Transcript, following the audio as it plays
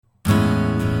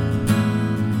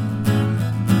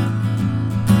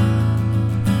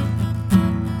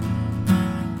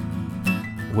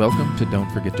Welcome to Don't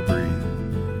Forget to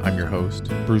Breathe. I'm your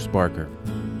host, Bruce Barker.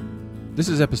 This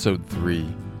is episode 3,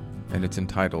 and it's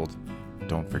entitled,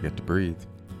 Don't Forget to Breathe.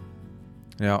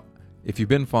 Now, if you've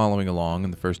been following along in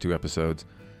the first 2 episodes,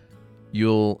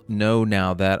 you'll know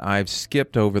now that I've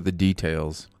skipped over the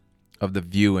details of the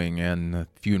viewing and the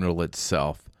funeral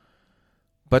itself.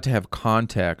 But to have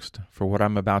context for what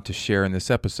I'm about to share in this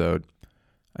episode,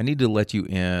 I need to let you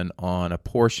in on a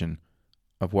portion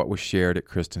of what was shared at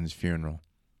Kristen's funeral.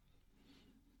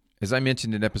 As I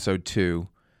mentioned in episode 2,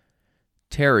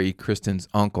 Terry, Kristen's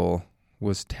uncle,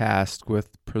 was tasked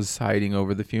with presiding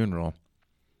over the funeral.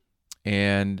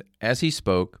 And as he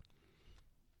spoke,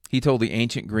 he told the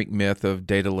ancient Greek myth of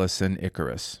Daedalus and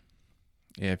Icarus.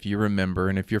 If you remember,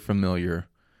 and if you're familiar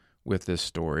with this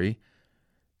story,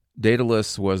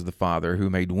 Daedalus was the father who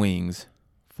made wings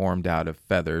formed out of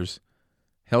feathers,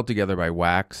 held together by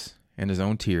wax and his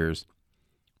own tears,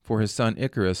 for his son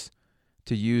Icarus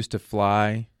to use to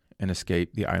fly and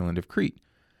escape the island of Crete.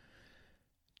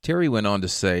 Terry went on to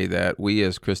say that we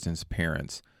as Kristen's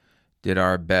parents did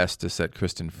our best to set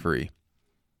Kristen free.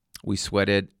 We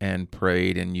sweated and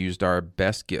prayed and used our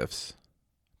best gifts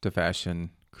to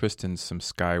fashion Kristen some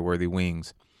sky-worthy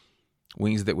wings,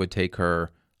 wings that would take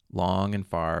her long and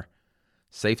far,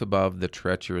 safe above the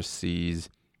treacherous seas,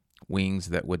 wings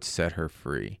that would set her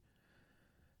free.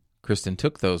 Kristen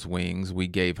took those wings we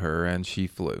gave her and she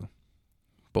flew.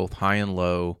 Both high and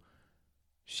low,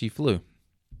 she flew.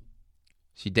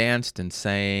 She danced and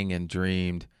sang and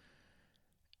dreamed.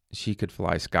 She could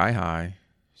fly sky high.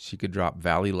 She could drop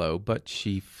valley low, but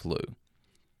she flew.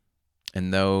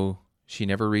 And though she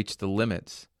never reached the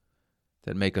limits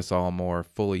that make us all more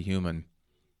fully human,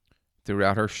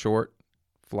 throughout her short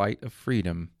flight of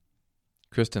freedom,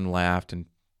 Kristen laughed and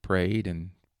prayed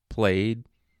and played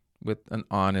with an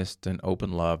honest and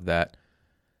open love that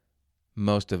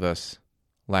most of us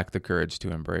lack the courage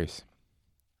to embrace.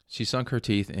 She sunk her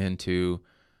teeth into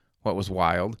what was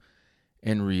wild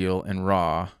and real and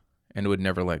raw and would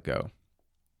never let go.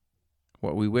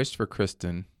 What we wished for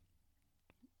Kristen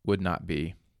would not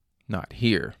be, not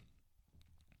here.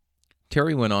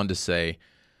 Terry went on to say,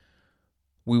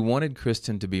 we wanted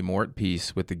Kristen to be more at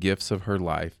peace with the gifts of her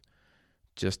life,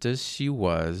 just as she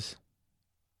was,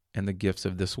 and the gifts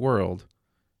of this world,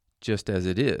 just as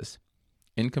it is,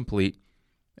 incomplete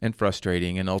and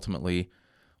frustrating and ultimately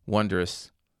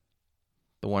wondrous,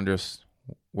 the wondrous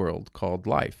world called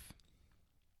life.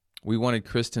 We wanted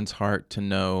Kristen's heart to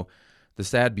know the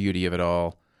sad beauty of it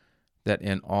all, that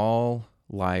in all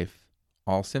life,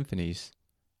 all symphonies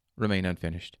remain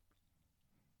unfinished.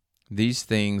 These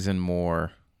things and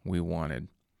more we wanted.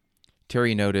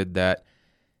 Terry noted that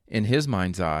in his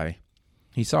mind's eye,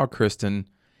 he saw Kristen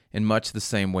in much the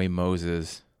same way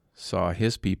Moses saw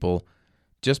his people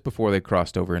just before they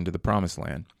crossed over into the Promised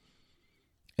Land.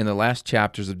 In the last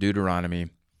chapters of Deuteronomy,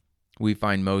 we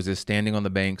find Moses standing on the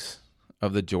banks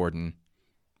of the Jordan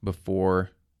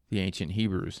before the ancient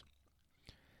Hebrews.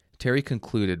 Terry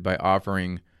concluded by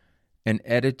offering an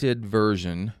edited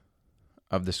version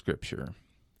of the scripture.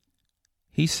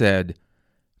 He said,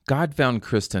 God found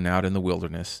Kristen out in the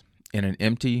wilderness in an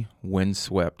empty,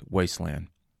 wind-swept wasteland.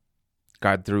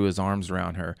 God threw his arms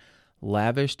around her,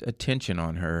 lavished attention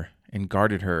on her, and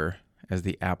guarded her as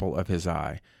the apple of his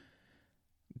eye.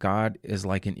 God is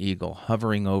like an eagle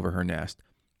hovering over her nest,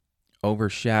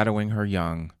 overshadowing her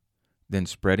young, then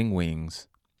spreading wings,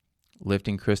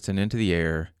 lifting Kristen into the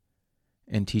air,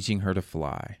 and teaching her to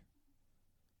fly.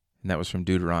 And that was from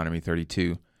Deuteronomy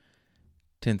 32,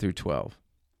 10 through 12.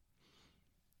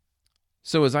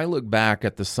 So as I look back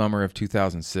at the summer of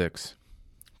 2006,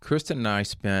 Kristen and I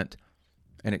spent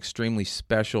an extremely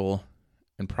special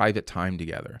and private time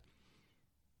together.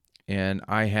 And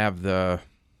I have the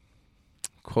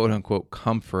quote-unquote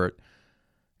comfort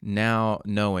now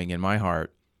knowing in my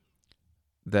heart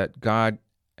that God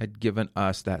had given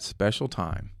us that special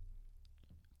time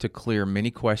to clear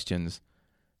many questions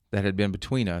that had been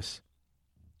between us,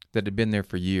 that had been there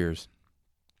for years.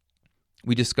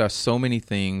 We discussed so many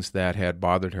things that had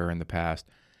bothered her in the past,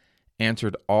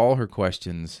 answered all her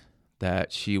questions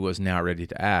that she was now ready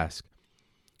to ask.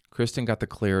 Kristen got the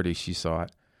clarity she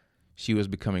sought. She was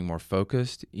becoming more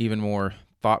focused, even more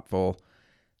thoughtful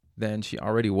than she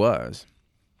already was.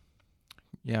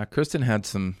 Yeah, Kristen had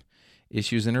some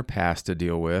issues in her past to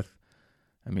deal with.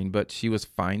 But she was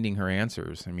finding her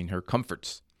answers. Her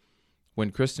comforts.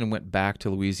 When Kristen went back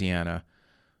to Louisiana,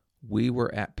 we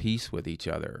were at peace with each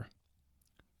other.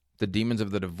 The demons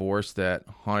of the divorce that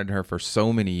haunted her for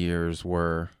so many years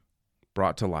were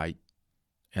brought to light,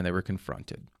 and they were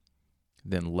confronted,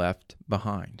 then left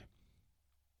behind.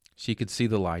 She could see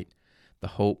the light, the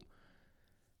hope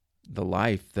the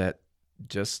life that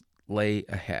just lay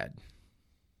ahead.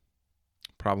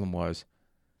 Problem was,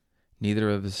 neither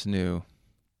of us knew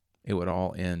it would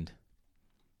all end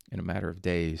in a matter of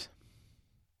days.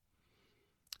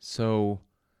 So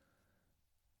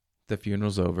the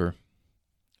funeral's over,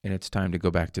 and it's time to go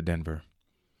back to Denver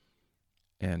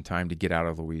and time to get out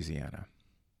of Louisiana.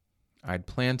 I'd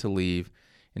planned to leave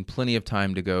in plenty of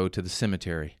time to go to the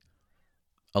cemetery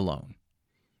alone.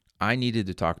 I needed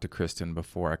to talk to Kristen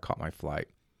before I caught my flight.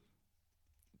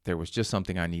 There was just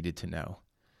something I needed to know.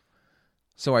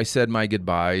 So I said my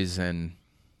goodbyes and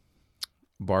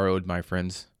borrowed my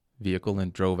friend's vehicle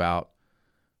and drove out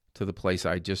to the place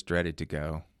I just dreaded to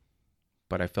go,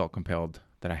 but I felt compelled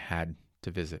that I had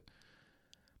to visit.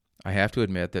 I have to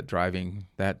admit that driving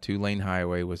that 2-lane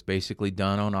highway was basically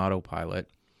done on autopilot,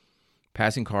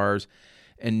 passing cars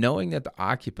and knowing that the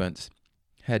occupants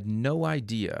had no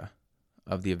idea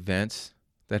of the events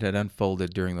that had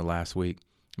unfolded during the last week.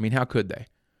 I mean, how could they?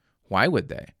 Why would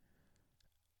they?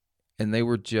 And they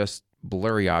were just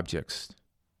blurry objects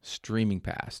streaming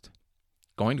past,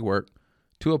 going to work,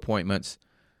 to appointments,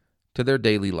 to their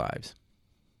daily lives.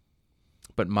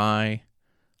 But my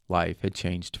life had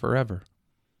changed forever.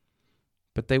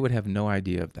 But they would have no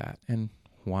idea of that. And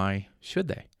why should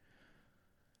they?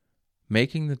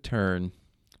 Making the turn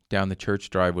down the church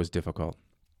drive was difficult.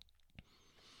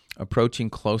 Approaching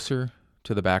closer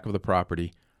to the back of the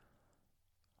property,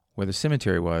 where the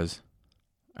cemetery was,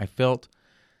 I felt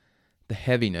the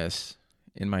heaviness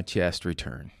in my chest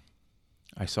return.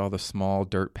 I saw the small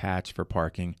dirt patch for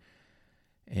parking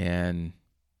and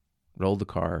rolled the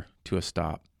car to a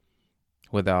stop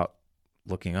without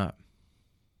looking up.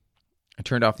 I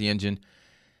turned off the engine,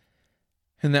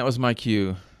 and that was my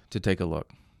cue to take a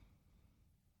look.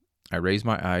 I raised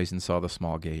my eyes and saw the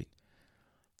small gate.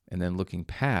 And then looking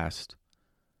past,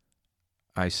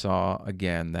 I saw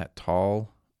again that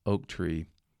tall oak tree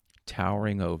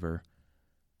towering over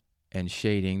and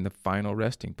shading the final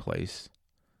resting place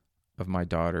of my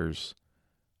daughter's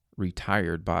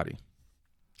retired body.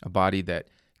 A body that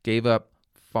gave up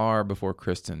far before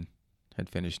Kristen had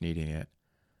finished needing it.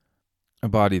 A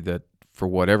body that, for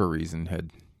whatever reason,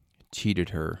 had cheated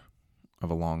her of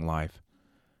a long life.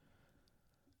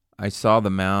 I saw the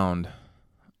mound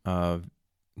of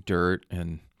dirt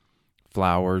and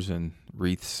flowers and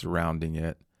wreaths surrounding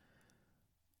it.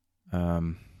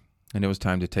 And it was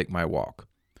time to take my walk.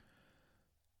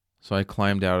 So I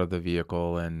climbed out of the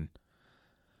vehicle and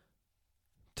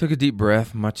took a deep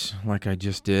breath, much like I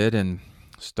just did, and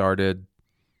started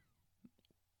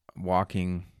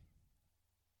walking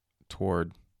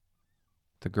toward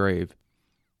the grave.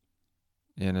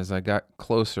 And as I got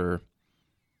closer,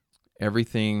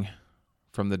 everything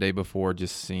from the day before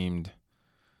just seemed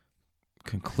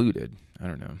concluded. I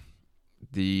don't know.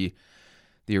 The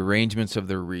arrangements of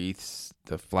the wreaths,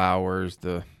 the flowers,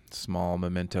 the small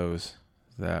mementos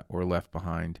that were left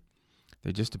behind,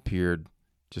 they just appeared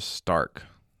just stark,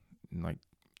 like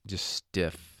just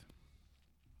stiff.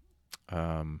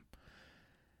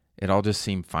 It all just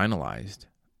seemed finalized.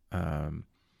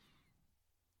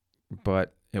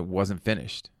 But it wasn't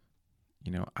finished.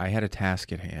 You know, I had a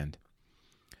task at hand.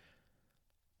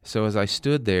 So as I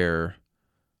stood there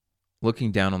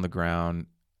looking down on the ground,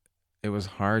 it was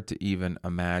hard to even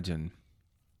imagine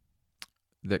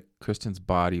that Kristen's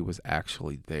body was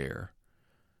actually there.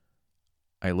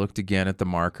 I looked again at the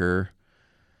marker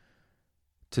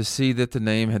to see that the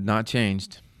name had not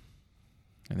changed.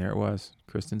 And there it was,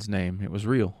 Kristen's name. It was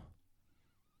real.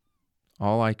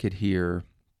 All I could hear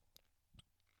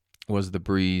was the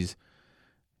breeze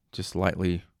just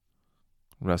lightly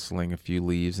rustling a few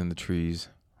leaves in the trees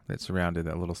that surrounded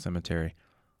that little cemetery.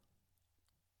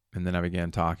 And then I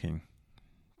began talking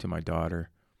to my daughter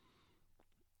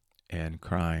and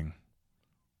crying.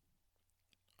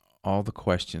 All the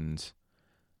questions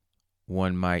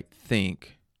one might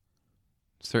think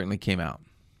certainly came out.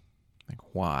 Like,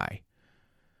 why?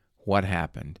 What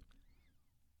happened?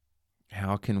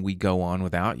 How can we go on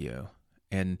without you?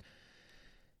 And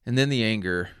then the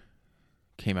anger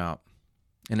came out.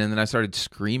 And then I started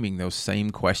screaming those same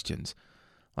questions.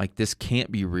 Like, this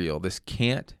can't be real. This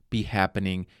can't be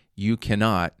happening. You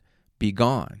cannot be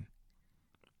gone.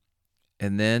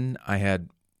 And then I had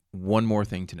one more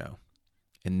thing to know.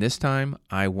 And this time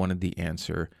I wanted the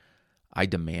answer. I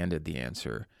demanded the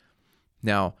answer.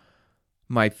 Now,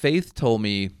 my faith told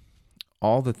me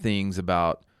all the things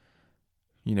about,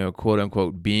 quote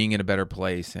unquote, being in a better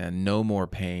place and no more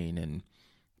pain and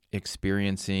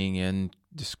experiencing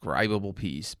indescribable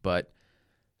peace. But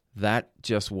that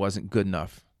just wasn't good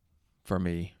enough for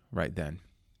me right then.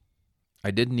 I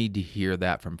didn't need to hear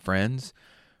that from friends,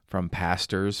 from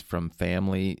pastors, from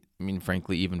family,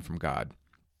 frankly, even from God.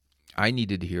 I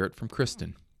needed to hear it from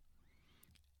Kristen.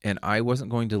 And I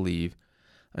wasn't going to leave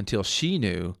until she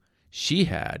knew she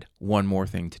had one more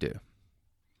thing to do.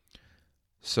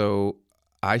 So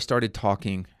I started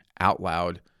talking out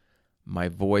loud. My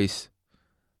voice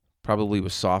probably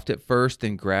was soft at first,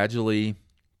 then gradually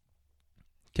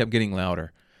kept getting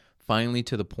louder, finally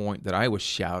to the point that I was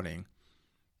shouting.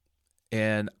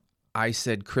 And I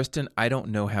said, Kristen, I don't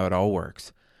know how it all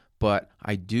works, but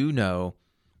I do know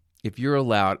if you're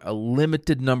allowed a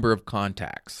limited number of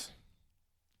contacts,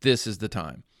 this is the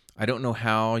time. I don't know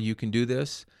how you can do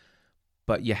this,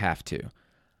 but you have to.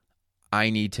 I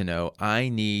need to know. I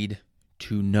need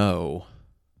to know.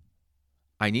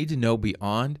 I need to know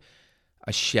beyond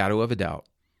a shadow of a doubt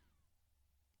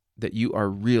that you are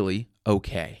really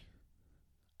okay.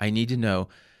 I need to know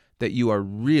that you are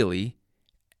really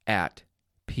at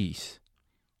peace.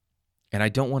 And I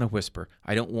don't want to whisper.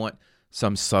 I don't want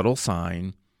some subtle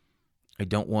sign. I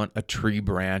don't want a tree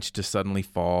branch to suddenly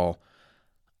fall.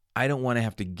 I don't want to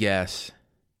have to guess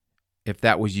if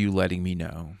that was you letting me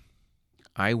know.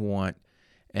 I want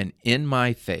an in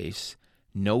my face,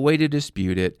 no way to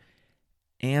dispute it,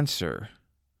 answer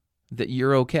that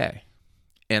you're okay.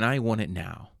 And I want it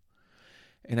now.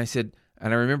 And I said,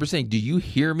 and I remember saying, do you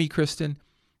hear me, Kristen?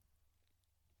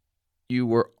 You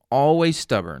were always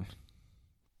stubborn,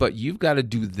 but you've got to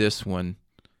do this one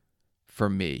for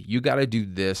me. You got to do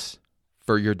this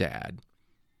for your dad.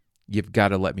 You've got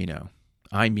to let me know.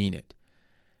 I mean it.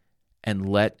 And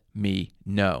let me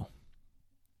know.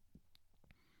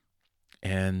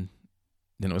 And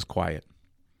then it was quiet.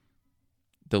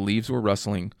 The leaves were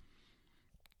rustling.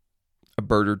 A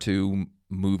bird or two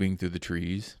moving through the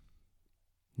trees.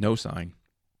 No sign.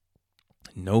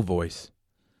 No voice.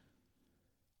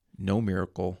 No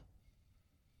miracle.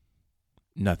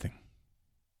 Nothing.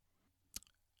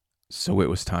 So it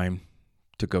was time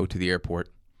to go to the airport.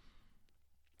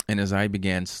 And as I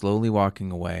began slowly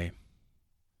walking away,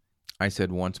 I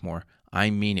said once more, I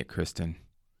mean it, Kristen.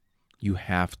 You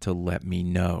have to let me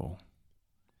know.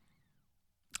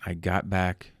 I got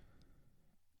back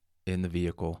in the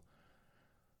vehicle,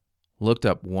 looked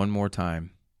up one more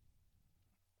time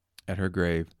at her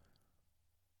grave,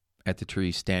 at the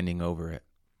tree standing over it.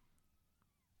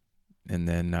 And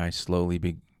then I slowly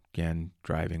began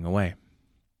driving away.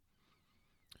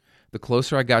 The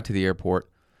closer I got to the airport,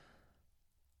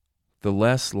 the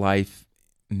less life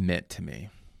meant to me.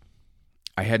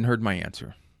 I hadn't heard my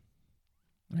answer.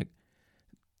 Like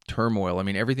turmoil.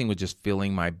 Everything was just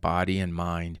filling my body and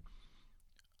mind.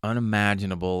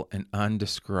 Unimaginable and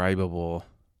undescribable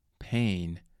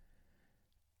pain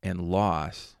and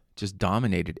loss just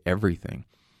dominated everything.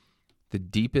 The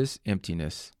deepest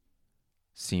emptiness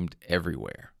seemed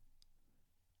everywhere.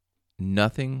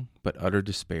 Nothing but utter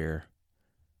despair.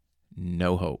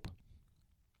 No hope.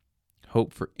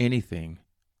 Hope for anything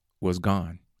was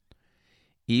gone.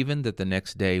 Even that the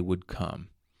next day would come,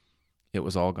 it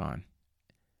was all gone.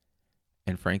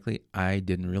 And frankly, I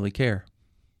didn't really care.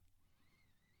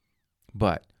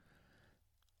 But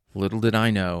little did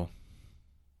I know,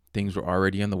 things were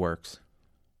already in the works.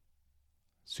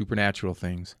 Supernatural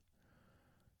things.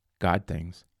 God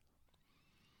things.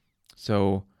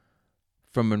 So,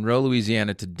 from Monroe,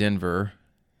 Louisiana to Denver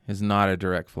is not a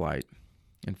direct flight.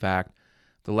 In fact,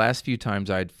 the last few times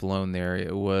I'd flown there,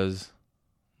 it was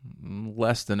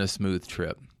less than a smooth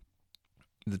trip.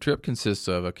 The trip consists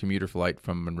of a commuter flight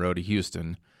from Monroe to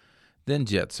Houston, then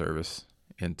jet service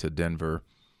into Denver.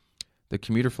 The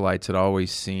commuter flights had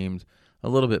always seemed a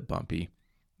little bit bumpy.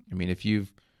 If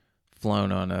you've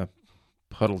flown on a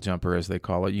puddle jumper, as they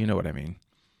call it, you know what I mean.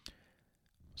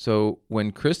 So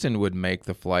when Kristen would make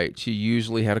the flight, she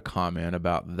usually had a comment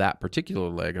about that particular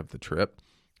leg of the trip,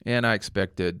 and I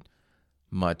expected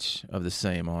much of the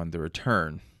same on the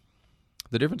return.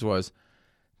 The difference was,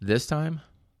 this time,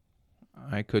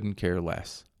 I couldn't care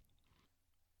less.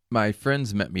 My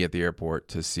friends met me at the airport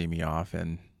to see me off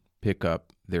and pick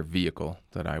up their vehicle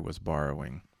that I was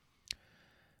borrowing.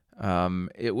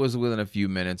 It was within a few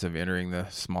minutes of entering the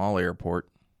small airport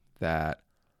that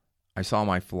I saw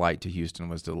my flight to Houston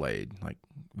was delayed, like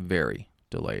very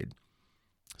delayed.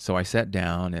 So I sat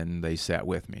down and they sat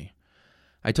with me.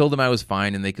 I told them I was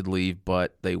fine and they could leave,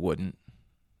 but they wouldn't.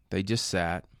 They just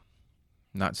sat,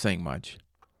 not saying much.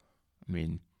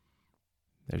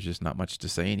 There's just not much to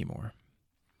say anymore.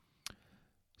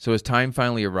 So as time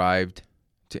finally arrived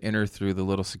to enter through the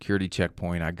little security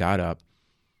checkpoint, I got up,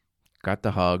 got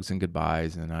the hugs and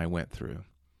goodbyes, and I went through.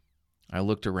 I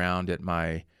looked around at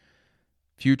my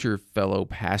future fellow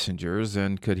passengers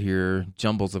and could hear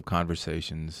jumbles of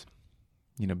conversations.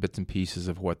 bits and pieces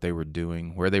of what they were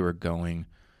doing, where they were going,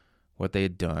 what they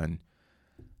had done.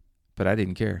 But I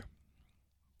didn't care.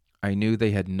 I knew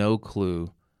they had no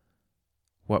clue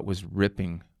what was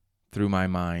ripping through my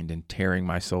mind and tearing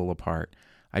my soul apart.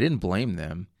 I didn't blame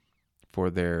them for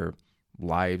their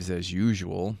lives as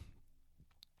usual,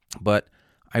 but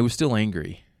I was still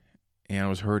angry and I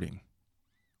was hurting.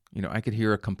 I could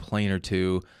hear a complaint or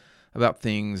two about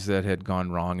things that had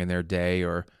gone wrong in their day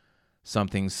or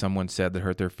something someone said that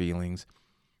hurt their feelings.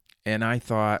 And I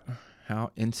thought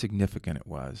how insignificant it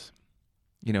was.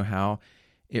 How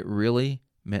it really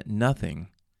meant nothing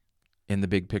in the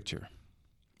big picture.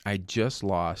 I just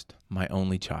lost my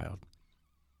only child.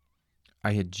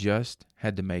 I had just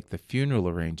had to make the funeral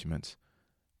arrangements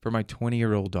for my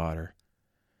 20-year-old daughter,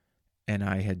 and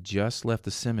I had just left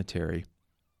the cemetery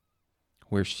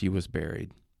where she was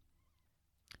buried.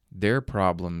 Their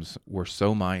problems were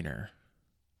so minor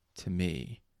to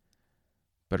me,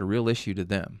 but a real issue to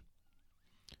them.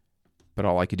 But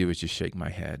all I could do was just shake my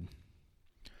head.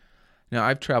 Now,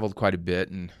 I've traveled quite a bit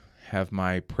and have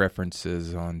my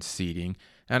preferences on seating,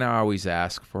 and I always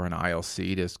ask for an aisle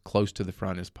seat as close to the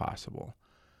front as possible.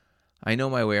 I know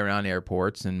my way around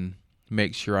airports and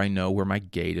make sure I know where my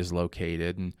gate is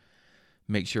located and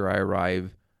make sure I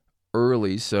arrive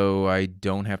early so I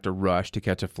don't have to rush to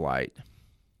catch a flight.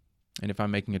 And if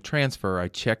I'm making a transfer, I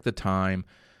check the time,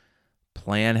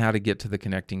 plan how to get to the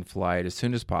connecting flight as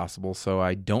soon as possible so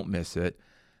I don't miss it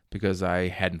because I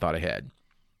hadn't thought ahead.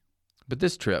 But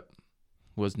this trip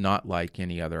was not like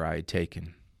any other I had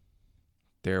taken.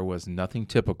 There was nothing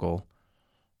typical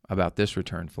about this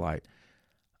return flight.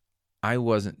 I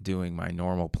wasn't doing my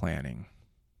normal planning.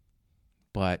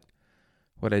 But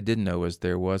what I didn't know is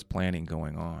there was planning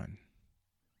going on.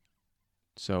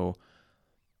 So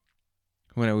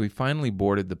when we finally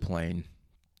boarded the plane,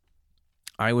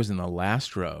 I was in the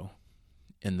last row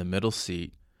in the middle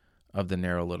seat of the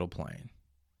narrow little plane.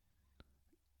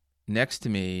 Next to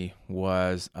me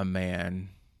was a man,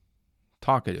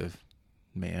 talkative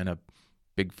man, a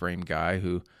big frame guy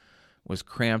who was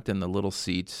cramped in the little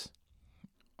seats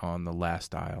on the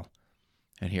last aisle.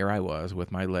 And here I was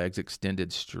with my legs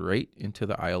extended straight into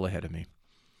the aisle ahead of me.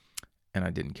 And I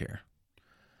didn't care.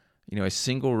 A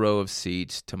single row of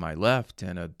seats to my left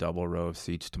and a double row of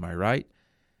seats to my right.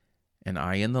 And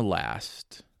I in the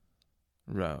last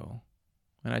row.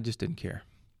 And I just didn't care.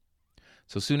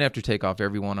 So soon after takeoff,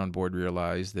 everyone on board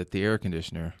realized that the air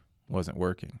conditioner wasn't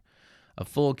working. A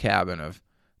full cabin of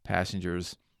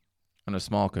passengers on a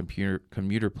small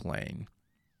commuter plane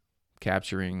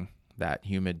capturing that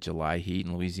humid July heat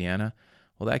in Louisiana,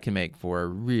 well, that can make for a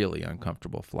really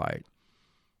uncomfortable flight.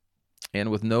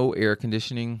 And with no air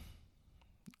conditioning,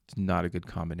 it's not a good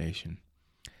combination.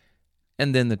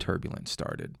 And then the turbulence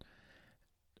started.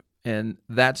 And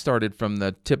that started from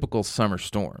the typical summer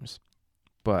storms.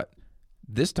 But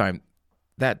this time,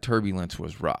 that turbulence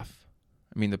was rough.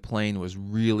 The plane was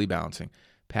really bouncing.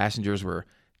 Passengers were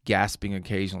gasping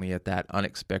occasionally at that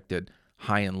unexpected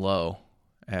high and low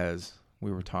as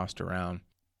we were tossed around.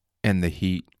 And the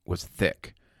heat was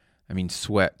thick.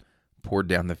 Sweat poured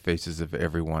down the faces of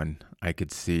everyone I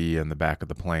could see in the back of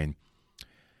the plane.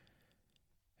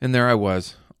 And there I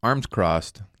was, arms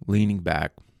crossed, leaning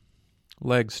back,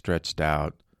 legs stretched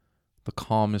out, the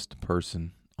calmest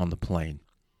person on the plane.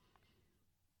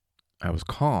 I was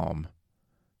calm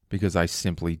because I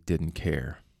simply didn't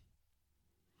care.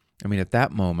 At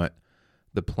that moment,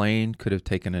 the plane could have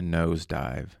taken a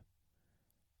nosedive,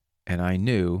 and I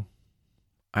knew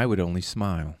I would only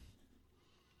smile.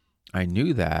 I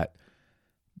knew that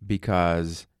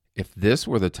because if this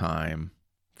were the time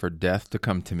for death to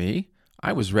come to me,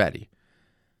 I was ready.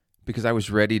 Because I was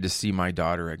ready to see my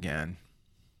daughter again.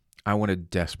 I wanted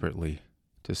desperately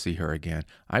to see her again.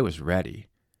 I was ready.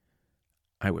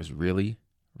 I was really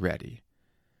ready.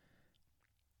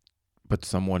 But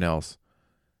someone else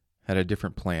had a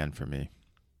different plan for me.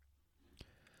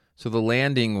 So the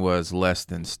landing was less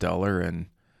than stellar, and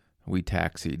we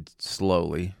taxied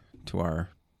slowly to our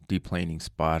deplaning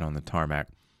spot on the tarmac.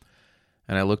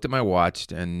 And I looked at my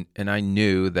watch, and I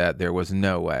knew that there was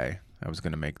no way I was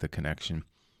going to make the connection,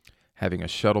 having a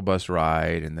shuttle bus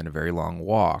ride and then a very long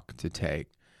walk to take.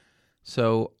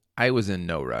 So I was in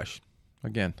no rush.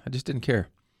 Again, I just didn't care.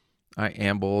 I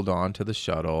ambled onto the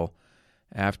shuttle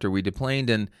after we deplaned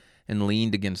and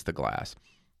leaned against the glass.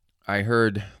 I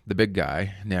heard the big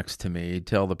guy next to me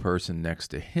tell the person next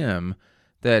to him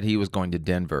that he was going to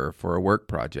Denver for a work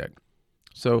project.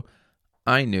 So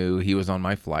I knew he was on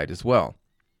my flight as well.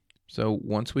 So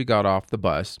once we got off the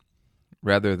bus,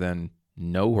 rather than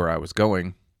know where I was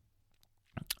going,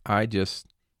 I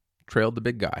just trailed the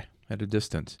big guy at a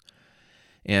distance.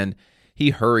 And he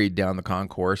hurried down the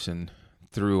concourse and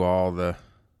through all the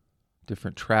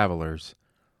different travelers.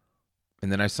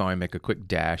 And then I saw him make a quick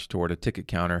dash toward a ticket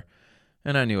counter,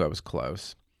 and I knew I was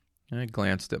close. And I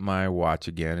glanced at my watch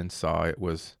again and saw it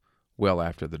was well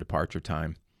after the departure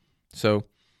time. So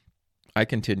I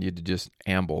continued to just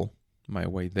amble my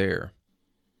way there.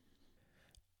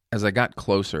 As I got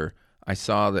closer, I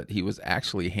saw that he was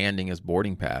actually handing his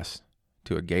boarding pass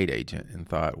to a gate agent and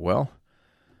thought, well,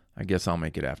 I guess I'll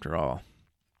make it after all.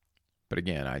 But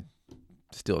again, I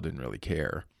still didn't really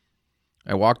care.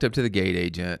 I walked up to the gate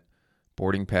agent,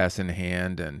 boarding pass in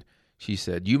hand, and she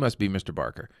said, "You must be Mr.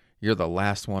 Barker. You're the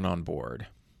last one on board."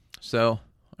 So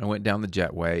I went down the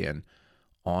jetway and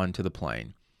on to the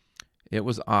plane. It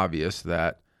was obvious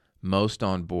that most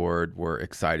on board were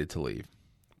excited to leave,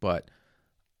 but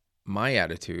my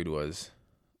attitude was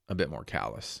a bit more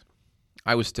callous.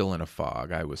 I was still in a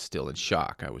fog. I was still in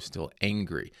shock. I was still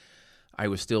angry. I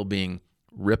was still being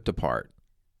ripped apart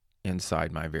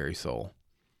inside my very soul.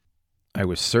 I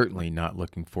was certainly not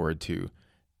looking forward to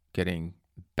getting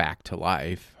back to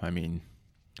life. I mean,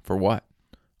 for what?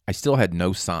 I still had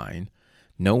no sign,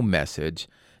 no message,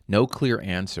 no clear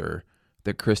answer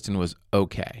that Kristen was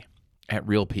okay, at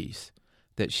real peace,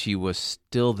 that she was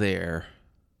still there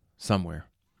somewhere.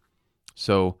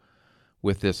 So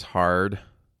with this hard,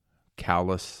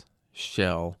 callous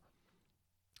shell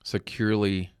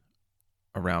securely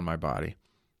around my body,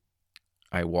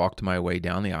 I walked my way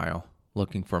down the aisle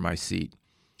looking for my seat.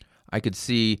 I could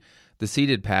see the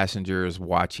seated passengers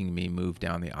watching me move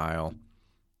down the aisle,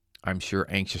 I'm sure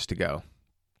anxious to go.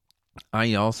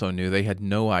 I also knew they had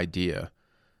no idea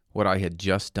what I had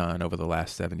just done over the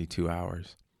last 72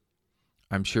 hours.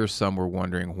 I'm sure some were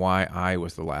wondering why I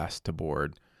was the last to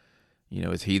board.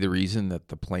 Is he the reason that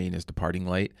the plane is departing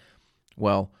late?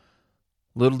 Well,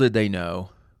 little did they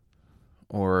know,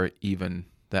 or even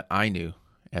that I knew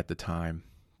at the time.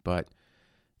 But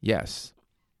yes,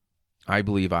 I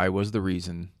believe I was the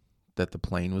reason that the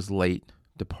plane was late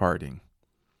departing,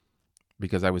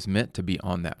 because I was meant to be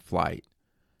on that flight,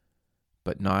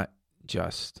 but not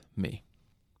just me.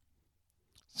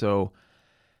 So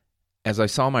as I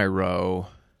saw my row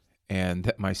and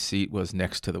that my seat was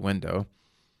next to the window,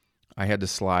 I had to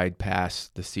slide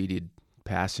past the seated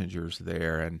passengers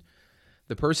there, and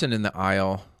the person in the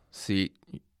aisle seat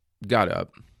got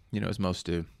up, as most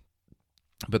do.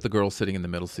 But the girl sitting in the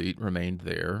middle seat remained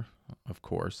there, of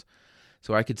course.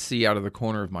 So I could see out of the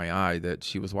corner of my eye that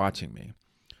she was watching me.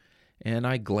 And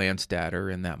I glanced at her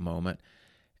in that moment,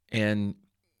 and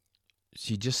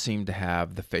she just seemed to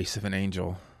have the face of an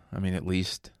angel. I mean, at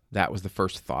least that was the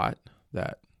first thought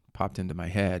that popped into my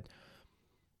head.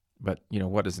 But,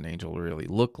 what does an angel really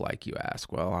look like, you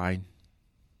ask? Well, I'm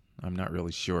not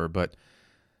really sure, but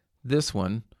this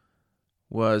one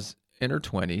was in her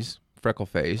 20s,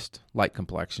 freckle-faced, light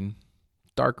complexion,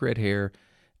 dark red hair,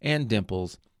 and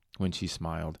dimples when she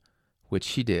smiled, which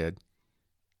she did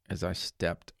as I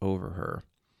stepped over her.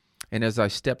 And as I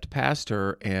stepped past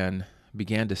her and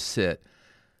began to sit,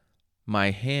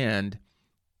 my hand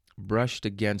brushed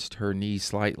against her knee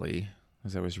slightly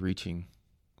as I was reaching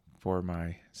for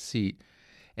my seat.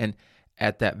 And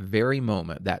at that very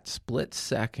moment, that split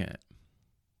second,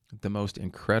 the most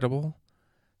incredible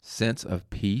sense of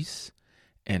peace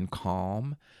and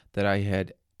calm that I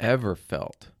had ever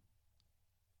felt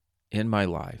in my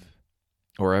life,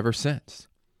 or ever since,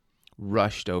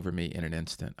 rushed over me in an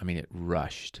instant. I mean, it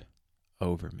rushed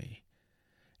over me.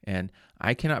 And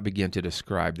I cannot begin to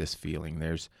describe this feeling.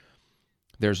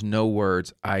 There's no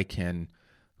words I can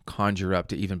conjure up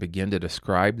to even begin to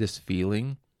describe this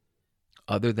feeling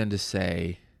other than to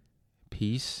say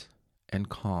peace and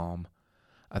calm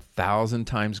 1,000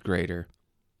 times greater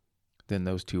than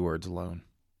those two words alone.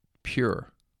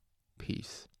 Pure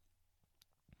peace.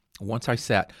 Once I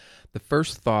sat, the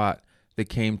first thought that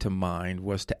came to mind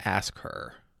was to ask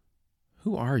her,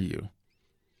 "Who are you?"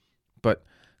 But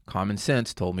common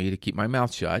sense told me to keep my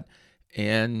mouth shut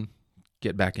and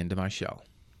get back into my shell.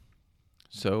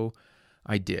 So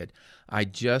I did. I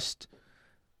just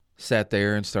sat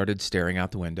there and started staring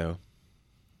out the window,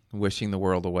 wishing the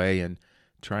world away and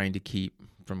trying to keep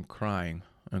from crying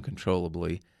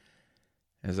uncontrollably,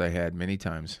 as I had many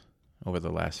times over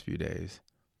the last few days.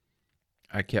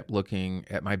 I kept looking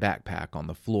at my backpack on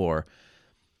the floor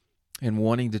and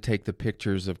wanting to take the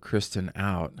pictures of Kristen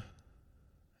out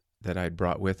that I'd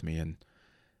brought with me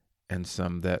and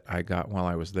some that I got while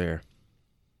I was there.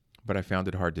 But I found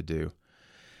it hard to do,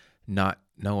 not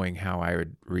knowing how I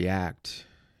would react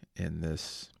in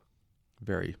this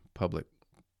very public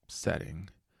setting.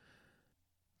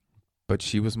 But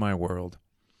she was my world,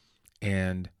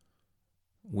 and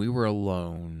We were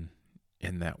alone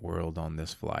in that world on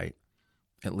this flight.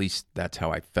 At least that's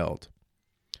how I felt.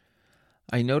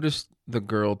 I noticed the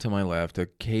girl to my left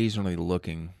occasionally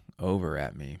looking over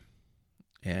at me,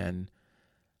 and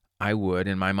I would,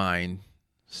 in my mind,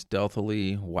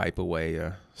 stealthily wipe away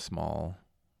a small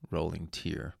rolling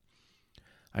tear.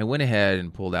 I went ahead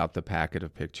and pulled out the packet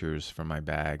of pictures from my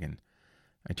bag, and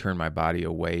I turned my body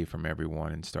away from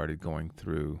everyone and started going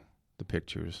through the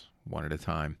pictures one at a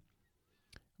time,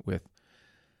 with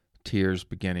tears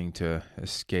beginning to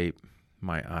escape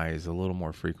my eyes a little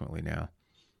more frequently now.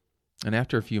 And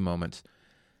after a few moments,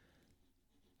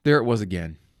 there it was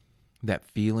again, that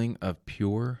feeling of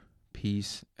pure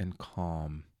peace and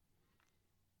calm.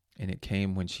 And it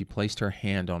came when she placed her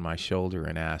hand on my shoulder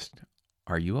and asked,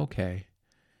 "Are you okay?"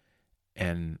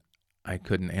 And I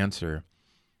couldn't answer.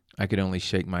 I could only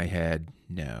shake my head,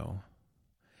 no.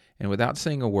 And without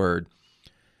saying a word,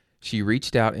 she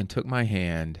reached out and took my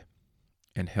hand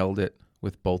and held it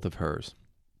with both of hers.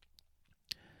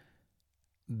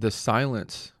 The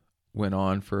silence went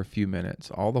on for a few minutes.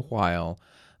 All the while,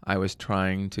 I was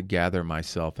trying to gather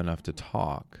myself enough to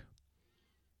talk.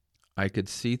 I could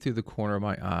see through the corner of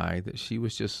my eye that she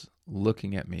was just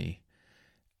looking at me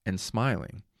and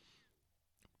smiling,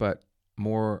 but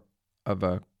more of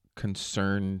a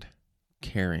concerned,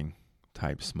 caring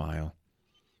type smile.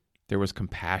 There was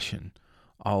compassion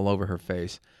all over her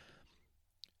face.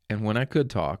 And when I could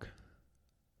talk,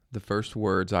 the first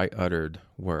words I uttered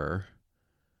were,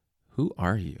 "Who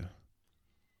are you?"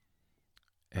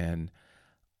 And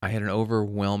I had an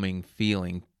overwhelming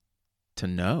feeling to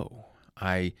know.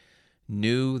 I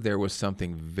knew there was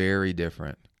something very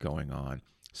different going on,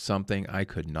 something I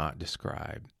could not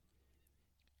describe.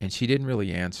 And she didn't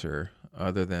really answer,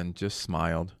 other than just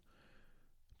smiled,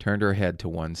 turned her head to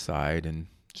one side, and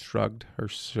shrugged her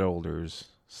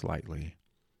shoulders slightly.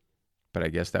 But I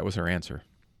guess that was her answer.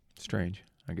 Strange,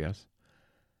 I guess.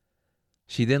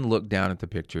 She then looked down at the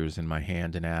pictures in my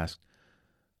hand and asked,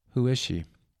 "Who is she?"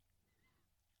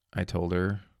 I told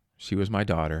her she was my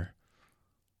daughter,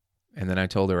 and then I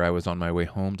told her I was on my way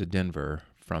home to Denver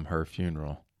from her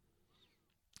funeral.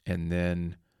 And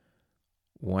then,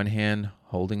 one hand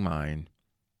holding mine,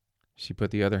 she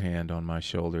put the other hand on my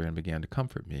shoulder and began to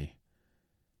comfort me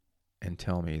and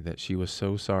tell me that she was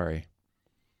so sorry.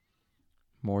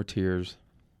 More tears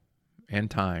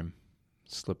and time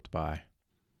slipped by.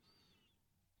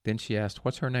 Then she asked,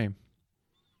 "What's her name?"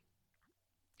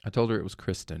 I told her it was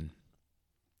Kristen.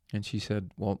 And she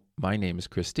said, "Well, my name is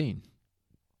Christine."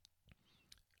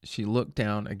 She looked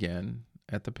down again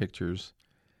at the pictures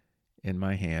in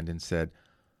my hand and said,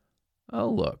 "Oh,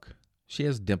 look, she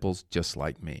has dimples just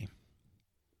like me."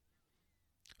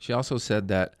 She also said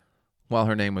that while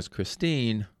her name was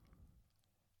Christine,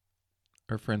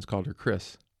 her friends called her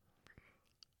Chris.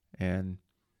 And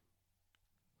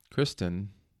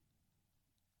Kristen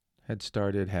had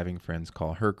started having friends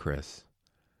call her Chris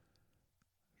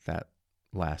that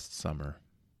last summer.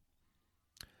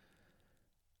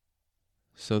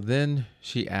 So then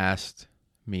she asked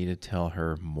me to tell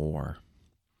her more.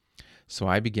 So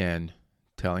I began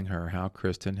telling her how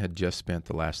Kristen had just spent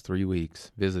the last 3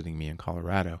 weeks visiting me in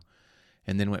Colorado,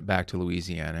 and then went back to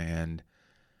Louisiana and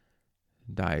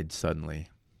died suddenly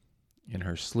in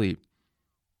her sleep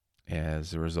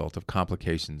as a result of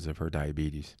complications of her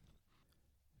diabetes.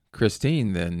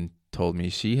 Christine then told me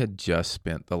she had just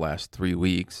spent the last 3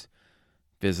 weeks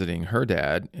visiting her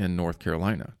dad in North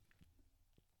Carolina.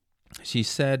 She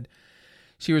said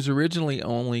she was originally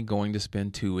only going to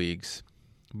spend 2 weeks,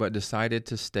 but decided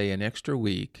to stay an extra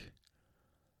week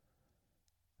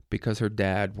because her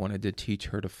dad wanted to teach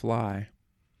her to fly.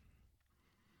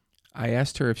 I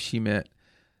asked her if she meant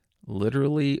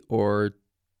literally or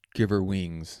give her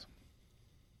wings.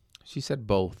 She said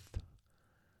both,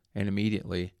 and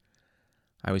immediately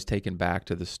I was taken back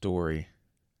to the story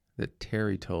that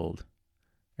Terry told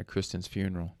at Kristen's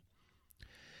funeral.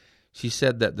 She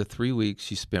said that the 3 weeks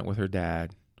she spent with her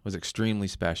dad was extremely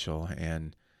special,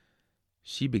 and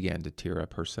she began to tear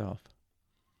up herself.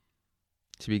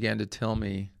 She began to tell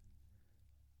me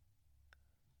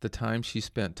the time she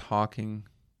spent talking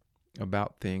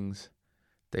about things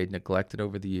they'd neglected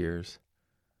over the years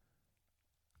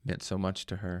meant so much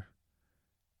to her.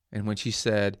 And when she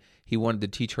said he wanted to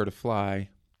teach her to fly,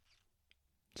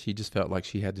 she just felt like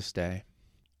she had to stay.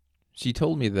 She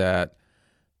told me that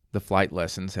the flight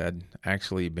lessons had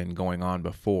actually been going on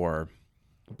before,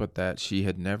 but that she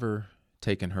had never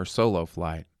taken her solo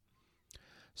flight.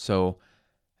 So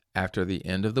after the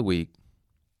end of the week,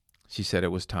 she said it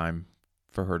was time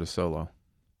for her to solo.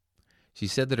 She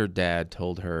said that her dad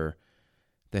told her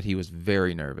that he was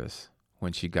very nervous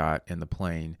when she got in the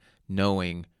plane,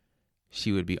 knowing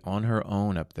she would be on her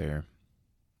own up there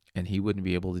and he wouldn't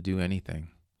be able to do anything.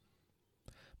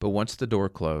 But once the door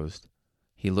closed,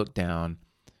 he looked down,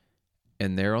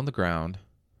 and there on the ground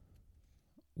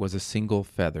was a single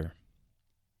feather.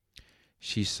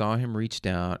 She saw him reach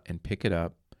down and pick it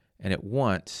up, and at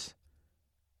once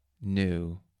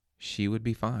knew she would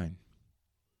be fine.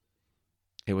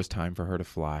 It was time for her to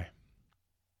fly.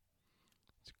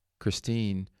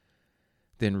 Christine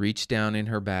then reached down in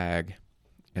her bag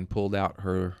and pulled out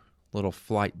her little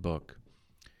flight book.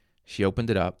 She opened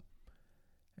it up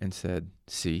and said,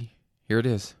 "See, here it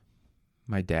is.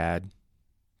 My dad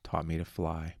taught me to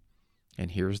fly.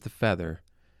 And here's the feather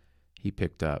he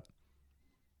picked up."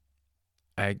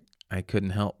 I couldn't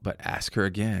help but ask her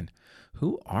again,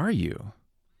 "Who are you?"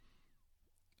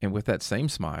 And with that same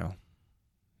smile,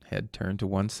 head turned to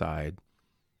one side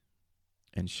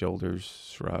and shoulders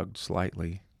shrugged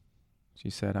slightly, she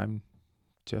said, "I'm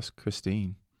just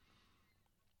Christine."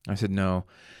 I said, "No,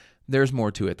 there's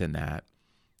more to it than that."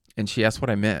 And she asked what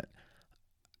I meant.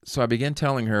 So I began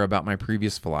telling her about my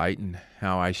previous flight and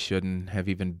how I shouldn't have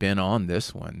even been on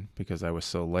this one because I was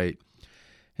so late.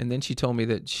 And then she told me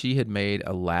that she had made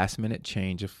a last-minute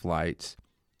change of flights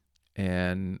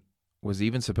and was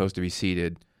even supposed to be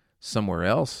seated somewhere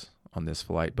else on this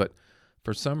flight. But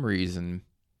for some reason,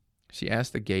 she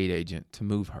asked the gate agent to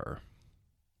move her.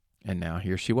 And now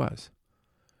here she was.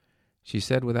 She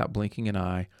said without blinking an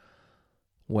eye,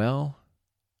 "Well,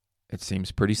 it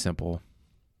seems pretty simple.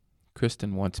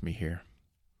 Kristen wants me here.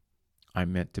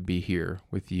 I'm meant to be here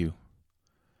with you."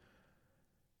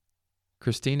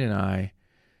 Christine and I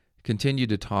continued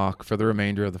to talk for the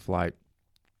remainder of the flight.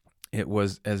 It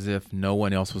was as if no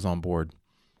one else was on board.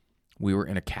 We were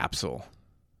in a capsule,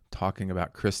 talking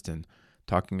about Kristen,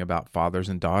 talking about fathers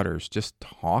and daughters, just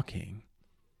talking.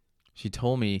 She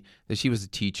told me that she was a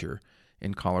teacher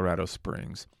in Colorado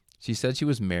Springs. She said she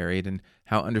was married and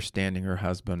how understanding her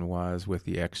husband was with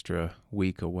the extra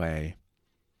week away.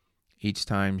 Each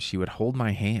time she would hold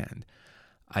my hand,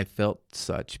 I felt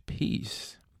such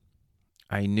peace.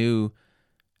 I knew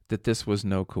that this was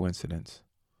no coincidence.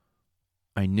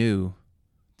 I knew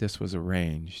this was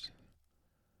arranged.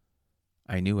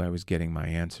 I knew I was getting my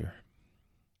answer.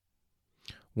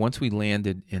 Once we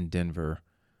landed in Denver,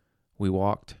 we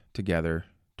walked together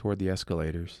toward the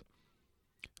escalators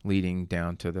leading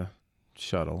down to the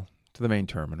shuttle, to the main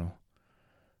terminal.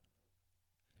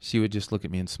 She would just look at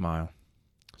me and smile,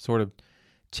 sort of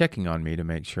checking on me to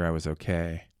make sure I was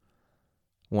okay.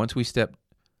 Once we stepped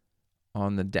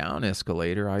on the down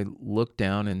escalator, I looked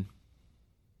down and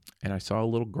I saw a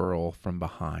little girl from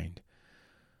behind,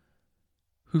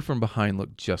 who from behind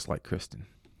looked just like Kristen.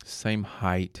 Same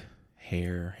height,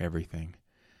 hair, everything.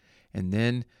 And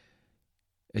then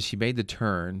as she made the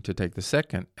turn to take the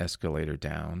second escalator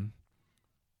down,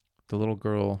 the little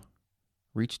girl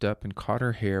reached up and caught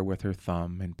her hair with her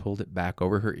thumb and pulled it back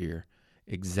over her ear,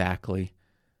 exactly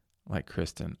like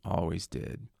Kristen always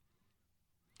did.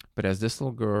 But as this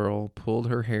little girl pulled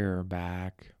her hair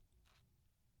back,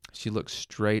 she looked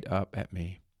straight up at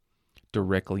me,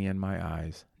 directly in my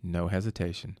eyes. No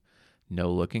hesitation, no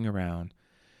looking around,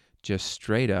 just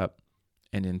straight up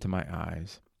and into my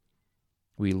eyes.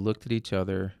 We looked at each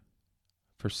other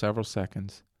for several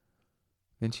seconds.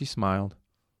 Then she smiled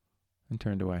and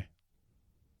turned away.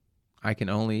 I can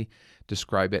only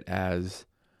describe it as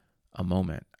a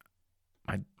moment.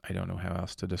 I don't know how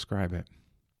else to describe it.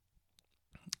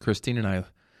 Christine and I,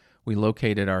 we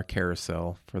located our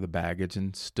carousel for the baggage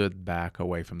and stood back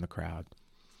away from the crowd.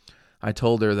 I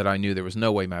told her that I knew there was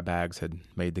no way my bags had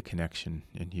made the connection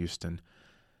in Houston.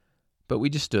 But we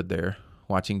just stood there,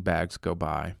 watching bags go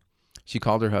by. She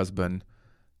called her husband,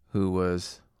 who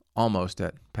was almost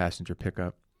at passenger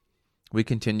pickup. We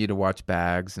continued to watch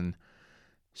bags, and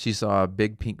she saw a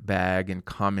big pink bag and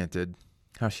commented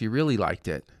how she really liked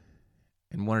it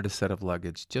and wanted a set of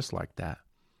luggage just like that.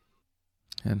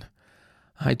 And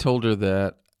I told her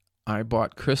that I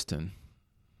bought Kristen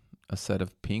a set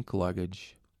of pink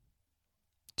luggage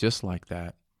just like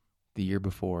that the year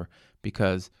before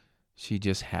because she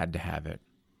just had to have it.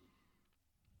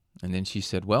 And then she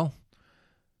said, "Well,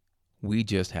 we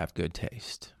just have good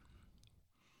taste."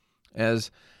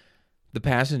 As the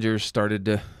passengers started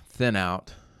to thin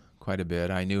out quite a bit,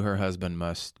 I knew her husband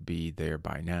must be there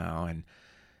by now, and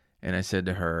I said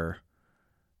to her,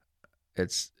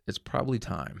 It's probably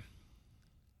time."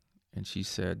 And she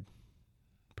said,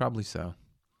 "Probably so."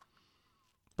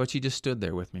 But she just stood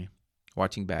there with me,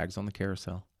 watching bags on the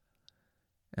carousel.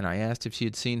 And I asked if she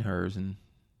had seen hers, and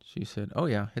she said, "Oh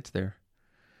yeah, it's there."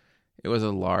 It was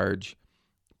a large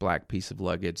black piece of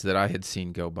luggage that I had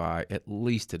seen go by at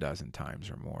least a dozen times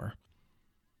or more.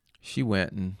 She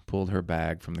went and pulled her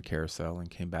bag from the carousel and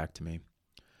came back to me.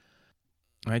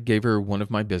 I gave her one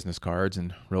of my business cards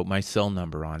and wrote my cell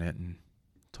number on it and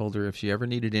told her if she ever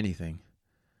needed anything,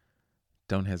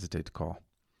 don't hesitate to call.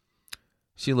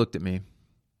 She looked at me,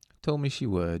 told me she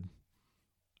would,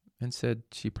 and said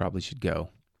she probably should go,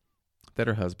 that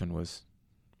her husband was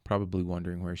probably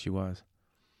wondering where she was.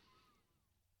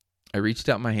 I reached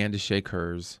out my hand to shake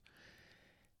hers,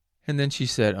 and then she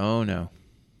said, "Oh no,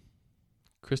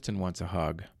 Kristen wants a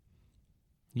hug.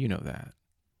 You know that."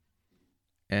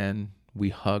 And we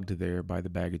hugged there by the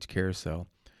baggage carousel.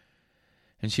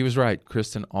 And she was right.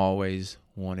 Kristen always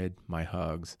wanted my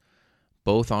hugs.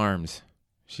 Both arms,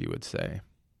 she would say.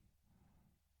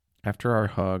 After our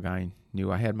hug, I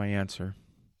knew I had my answer.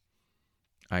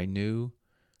 I knew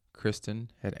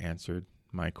Kristen had answered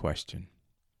my question.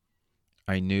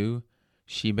 I knew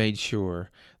she made sure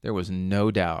there was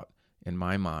no doubt in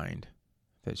my mind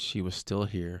that she was still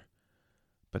here,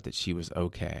 but that she was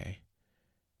okay,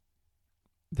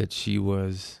 that she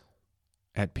was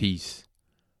at peace,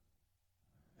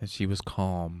 that she was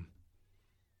calm.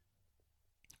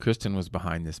 Kristen was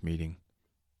behind this meeting.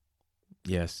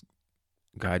 Yes,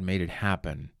 God made it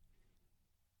happen.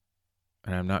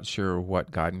 And I'm not sure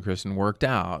what God and Kristen worked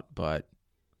out, but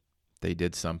they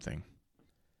did something.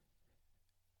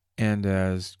 And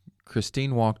as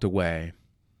Christine walked away,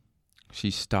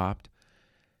 she stopped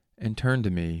and turned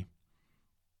to me,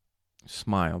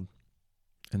 smiled,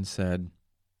 and said,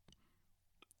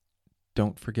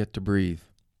 "Don't forget to breathe."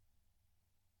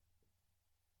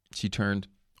 She turned,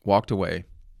 walked away,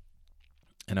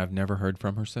 and I've never heard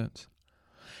from her since.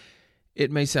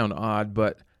 It may sound odd,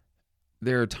 but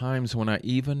there are times when I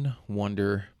even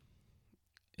wonder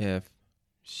if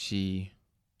she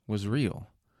was real.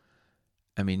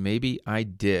 I mean, maybe I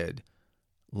did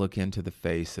look into the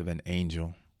face of an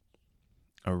angel,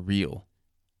 a real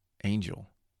angel.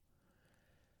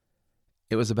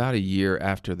 It was about a year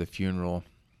after the funeral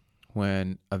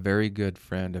when a very good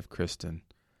friend of Kristen,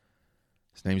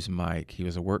 his name's Mike, he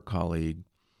was a work colleague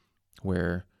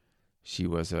where she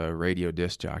was a radio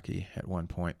disc jockey at one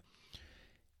point.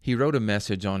 He wrote a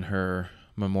message on her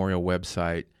memorial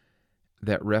website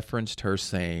that referenced her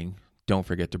saying, "Don't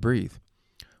forget to breathe."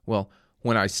 Well,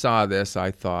 when I saw this,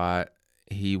 I thought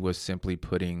he was simply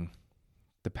putting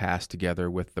the past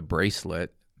together with the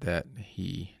bracelet that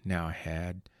he now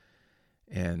had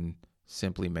and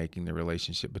simply making the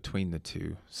relationship between the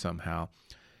two somehow.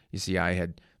 You see, I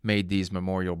had made these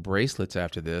memorial bracelets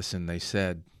after this, and they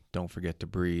said, "Don't forget to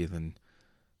breathe," and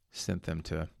sent them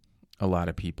to a lot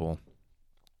of people.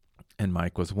 And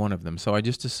Mike was one of them. So I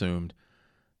just assumed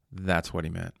that's what he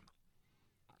meant.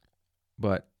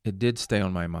 But it did stay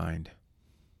on my mind.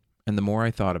 And the more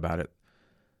I thought about it,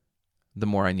 the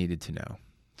more I needed to know.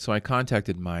 So I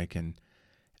contacted Mike and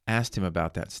asked him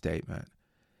about that statement.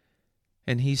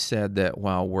 And he said that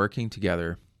while working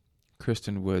together,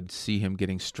 Kristen would see him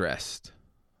getting stressed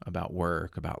about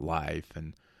work, about life,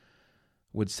 and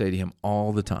would say to him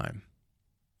all the time,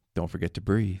 "Don't forget to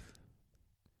breathe."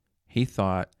 He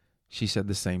thought she said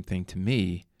the same thing to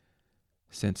me,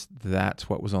 since that's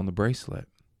what was on the bracelet.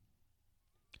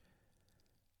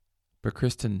 But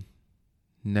Kristen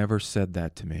never said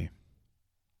that to me.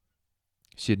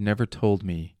 She had never told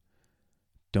me,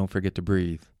 "Don't forget to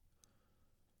breathe,"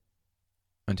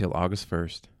 until August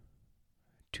 1st,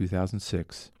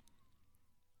 2006,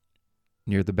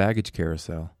 near the baggage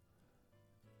carousel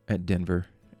at Denver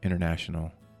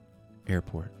International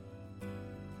Airport.